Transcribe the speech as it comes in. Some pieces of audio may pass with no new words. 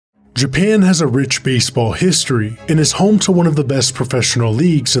Japan has a rich baseball history and is home to one of the best professional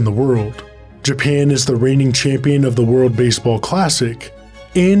leagues in the world. Japan is the reigning champion of the World Baseball Classic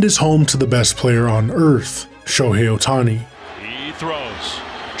and is home to the best player on earth, Shohei Ohtani. He throws.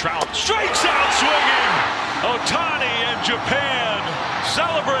 Trout strikes out swinging. Ohtani and Japan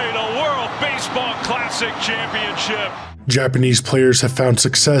celebrate a World Baseball Classic championship. Japanese players have found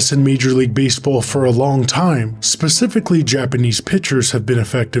success in Major League Baseball for a long time. Specifically, Japanese pitchers have been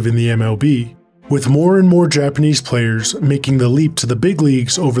effective in the MLB, with more and more Japanese players making the leap to the big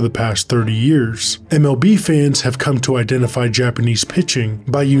leagues over the past 30 years. MLB fans have come to identify Japanese pitching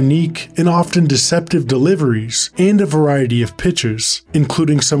by unique and often deceptive deliveries and a variety of pitches,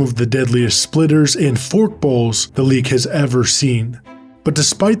 including some of the deadliest splitters and forkballs the league has ever seen. But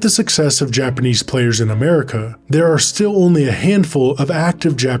despite the success of Japanese players in America, there are still only a handful of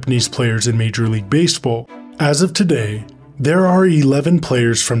active Japanese players in Major League Baseball. As of today, there are 11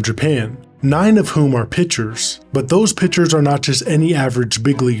 players from Japan, 9 of whom are pitchers. But those pitchers are not just any average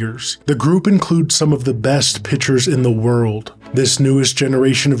big leaguers. The group includes some of the best pitchers in the world. This newest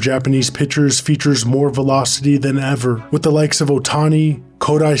generation of Japanese pitchers features more velocity than ever, with the likes of Ohtani,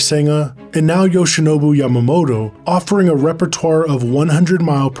 Kodai Senga, and now Yoshinobu Yamamoto offering a repertoire of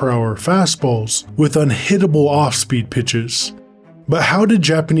 100-mile-per-hour fastballs with unhittable off-speed pitches. But how did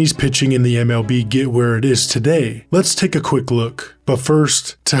Japanese pitching in the MLB get where it is today? Let's take a quick look. But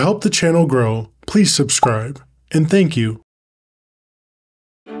first, to help the channel grow, please subscribe, and thank you.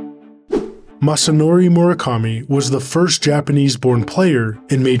 Masanori Murakami was the first Japanese-born player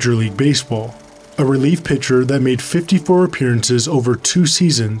in Major League Baseball, a relief pitcher that made 54 appearances over 2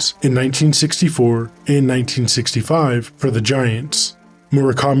 seasons in 1964 and 1965 for the Giants.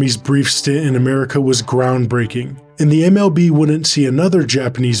 Murakami's brief stint in America was groundbreaking, and the MLB wouldn't see another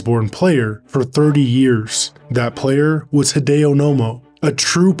Japanese-born player for 30 years. That player was Hideo Nomo, a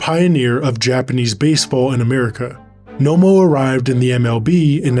true pioneer of Japanese baseball in America. Nomo arrived in the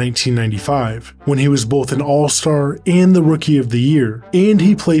MLB in 1995, when he was both an All-Star and the Rookie of the Year, and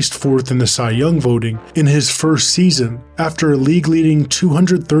he placed 4th in the Cy Young voting in his first season after a league-leading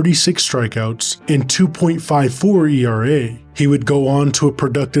 236 strikeouts and 2.54 ERA. He would go on to a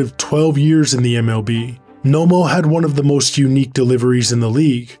productive 12 years in the MLB. Nomo had one of the most unique deliveries in the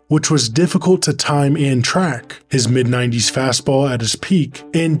league, which was difficult to time and track. His mid-90s fastball at his peak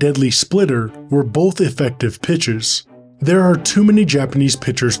and deadly splitter were both effective pitches. There are too many Japanese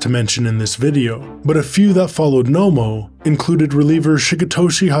pitchers to mention in this video, but a few that followed Nomo included reliever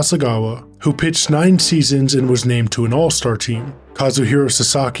Shigetoshi Hasegawa, who pitched 9 seasons and was named to an All-Star team. Kazuhiro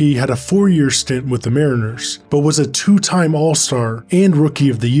Sasaki had a 4-year stint with the Mariners, but was a 2-time All-Star and Rookie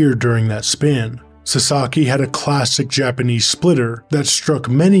of the Year during that span. Sasaki had a classic Japanese splitter that struck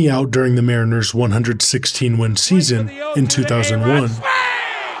many out during the Mariners' 116-win season in 2001.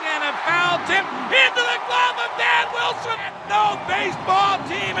 No baseball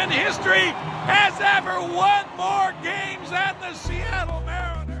team in history has ever won more games than the Seattle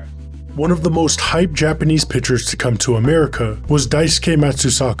Mariners. One of the most hyped Japanese pitchers to come to America was Daisuke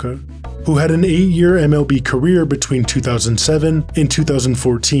Matsusaka, who had an 8-year MLB career between 2007 and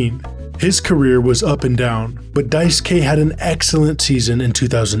 2014. His career was up and down, but Daisuke had an excellent season in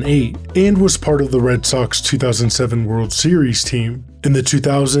 2008 and was part of the Red Sox 2007 World Series team. In the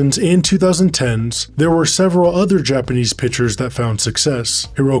 2000s and 2010s, there were several other Japanese pitchers that found success.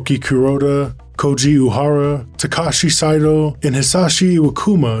 Hiroki Kuroda, Koji Uhara, Takashi Saito, and Hisashi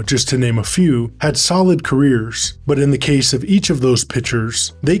Iwakuma, just to name a few, had solid careers. But in the case of each of those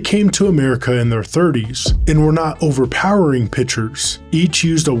pitchers, they came to America in their 30s and were not overpowering pitchers. Each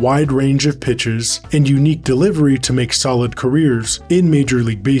used a wide range of pitches and unique delivery to make solid careers in Major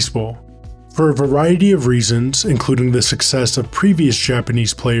League Baseball. For a variety of reasons, including the success of previous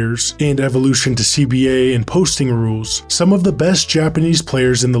Japanese players and evolution to CBA and posting rules, some of the best Japanese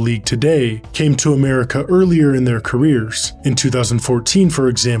players in the league today came to America earlier in their careers. In 2014, for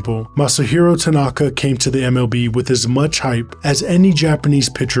example, Masahiro Tanaka came to the MLB with as much hype as any Japanese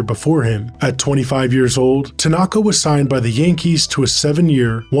pitcher before him. At 25 years old, Tanaka was signed by the Yankees to a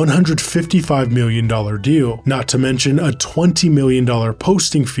 7-year, $155 million deal, not to mention a $20 million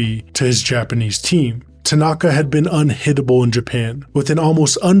posting fee to his Japanese team. Tanaka had been unhittable in Japan, with an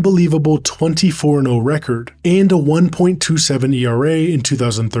almost unbelievable 24-0 record and a 1.27 ERA in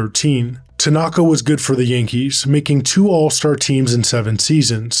 2013. Tanaka was good for the Yankees, making 2 All-Star teams in 7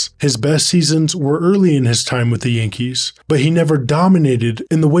 seasons. His best seasons were early in his time with the Yankees, but he never dominated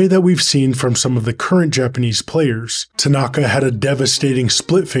in the way that we've seen from some of the current Japanese players. Tanaka had a devastating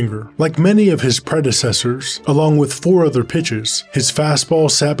split finger, like many of his predecessors, along with 4 other pitches. His fastball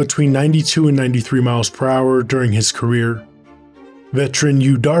sat between 92 and 93 miles per hour during his career. Veteran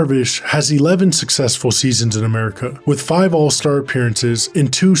Yu Darvish has 11 successful seasons in America, with 5 All-Star appearances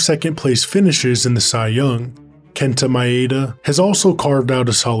and 2 second-place finishes in the Cy Young. Kenta Maeda has also carved out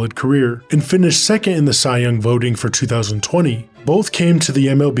a solid career and finished second in the Cy Young voting for 2020. Both came to the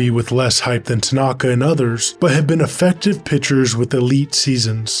MLB with less hype than Tanaka and others, but have been effective pitchers with elite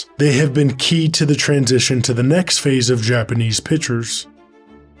seasons. They have been key to the transition to the next phase of Japanese pitchers.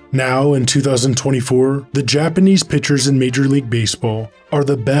 Now, in 2024, the Japanese pitchers in Major League Baseball are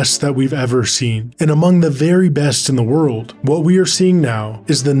the best that we've ever seen, and among the very best in the world. What we are seeing now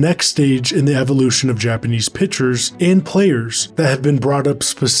is the next stage in the evolution of Japanese pitchers and players that have been brought up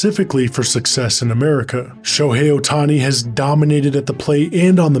specifically for success in America. Shohei Ohtani has dominated at the plate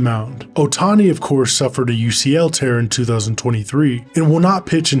and on the mound. Ohtani, of course, suffered a UCL tear in 2023 and will not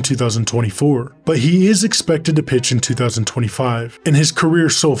pitch in 2024, but he is expected to pitch in 2025, and his career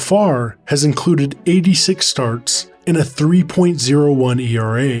so far has included 86 starts and a 3.01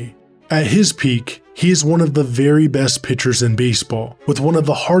 ERA. At his peak, he is one of the very best pitchers in baseball, with one of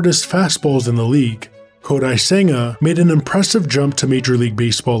the hardest fastballs in the league. Kodai Senga made an impressive jump to Major League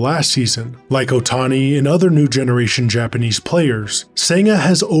Baseball last season. Like Ohtani and other new generation Japanese players, Senga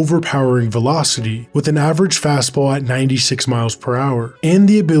has overpowering velocity with an average fastball at 96 miles per hour and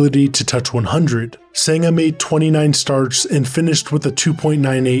the ability to touch 100. Senga made 29 starts and finished with a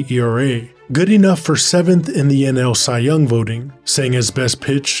 2.98 ERA. Good enough for 7th in the NL Cy Young voting. Senga's best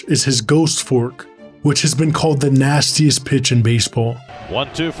pitch is his ghost fork, which has been called the nastiest pitch in baseball.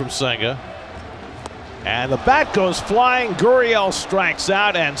 1-2 from Senga. And the bat goes flying. Gurriel strikes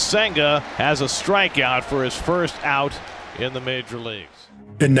out, and Senga has a strikeout for his first out in the major leagues.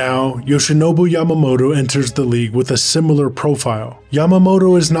 And now, Yoshinobu Yamamoto enters the league with a similar profile.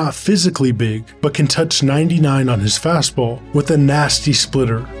 Yamamoto is not physically big, but can touch 99 on his fastball with a nasty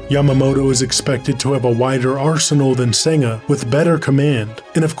splitter. Yamamoto is expected to have a wider arsenal than Senga with better command.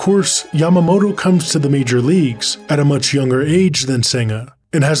 And of course, Yamamoto comes to the major leagues at a much younger age than Senga,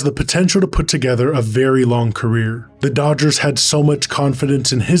 and has the potential to put together a very long career. The Dodgers had so much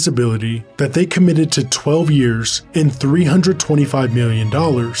confidence in his ability that they committed to 12 years and $325 million,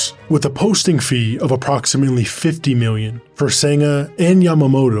 with a posting fee of approximately $50 million. For Senga and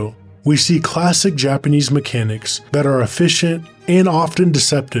Yamamoto, we see classic Japanese mechanics that are efficient and often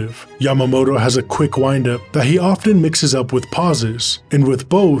deceptive. Yamamoto has a quick windup that he often mixes up with pauses, and with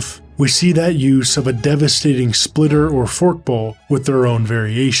both, we see that use of a devastating splitter or forkball with their own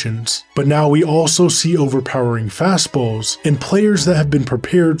variations. But now we also see overpowering fastballs and players that have been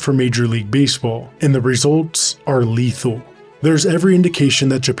prepared for Major League Baseball, and the results are lethal. There's every indication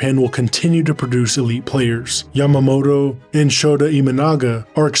that Japan will continue to produce elite players. Yamamoto and Shota Imanaga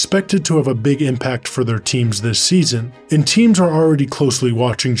are expected to have a big impact for their teams this season, and teams are already closely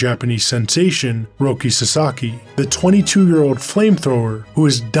watching Japanese sensation Roki Sasaki, the 22-year-old flamethrower who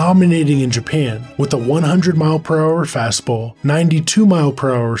is dominating in Japan with a 100-mile-per-hour fastball,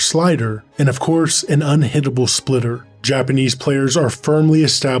 92-mile-per-hour slider, and of course an unhittable splitter. Japanese players are firmly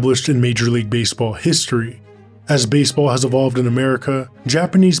established in Major League Baseball history. As baseball has evolved in America,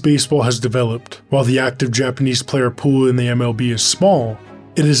 Japanese baseball has developed. While the active Japanese player pool in the MLB is small,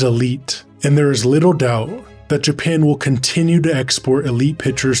 it is elite, and there is little doubt that Japan will continue to export elite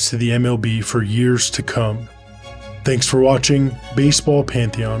pitchers to the MLB for years to come. Thanks for watching Baseball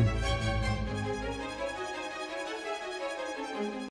Pantheon.